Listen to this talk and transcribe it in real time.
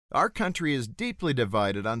Our country is deeply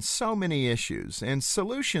divided on so many issues, and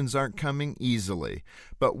solutions aren't coming easily.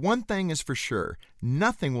 But one thing is for sure,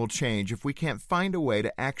 nothing will change if we can't find a way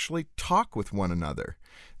to actually talk with one another.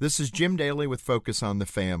 This is Jim Daly with Focus on the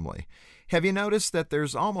Family. Have you noticed that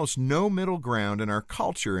there's almost no middle ground in our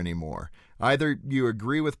culture anymore? Either you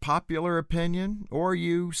agree with popular opinion or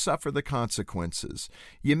you suffer the consequences.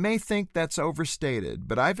 You may think that's overstated,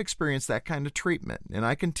 but I've experienced that kind of treatment, and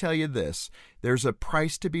I can tell you this, there's a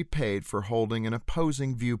price to be paid for holding an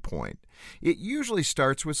opposing viewpoint. It usually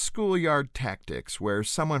starts with schoolyard tactics, where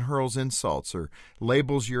someone hurls insults or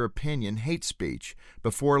labels your opinion hate speech.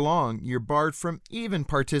 Before long, you're barred from even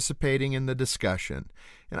participating in the discussion.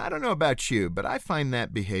 And I don't know about you, but I find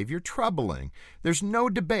that behavior troubling. There's no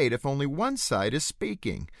debate if only one side is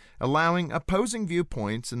speaking. Allowing opposing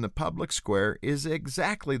viewpoints in the public square is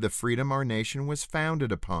exactly the freedom our nation was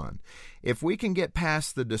founded upon. If we can get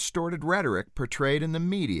past the distorted rhetoric portrayed in the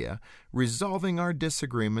media, resolving our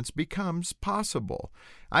disagreements becomes possible.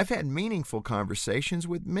 I've had meaningful conversations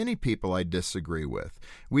with many people I disagree with.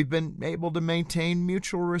 We've been able to maintain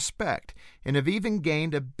mutual respect and have even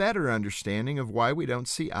gained a better understanding of why we don't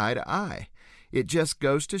see eye to eye. It just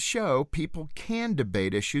goes to show people can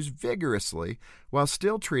debate issues vigorously while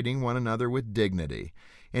still treating one another with dignity.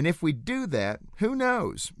 And if we do that, who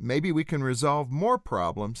knows? Maybe we can resolve more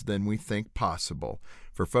problems than we think possible.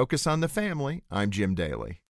 For Focus on the Family, I'm Jim Daly.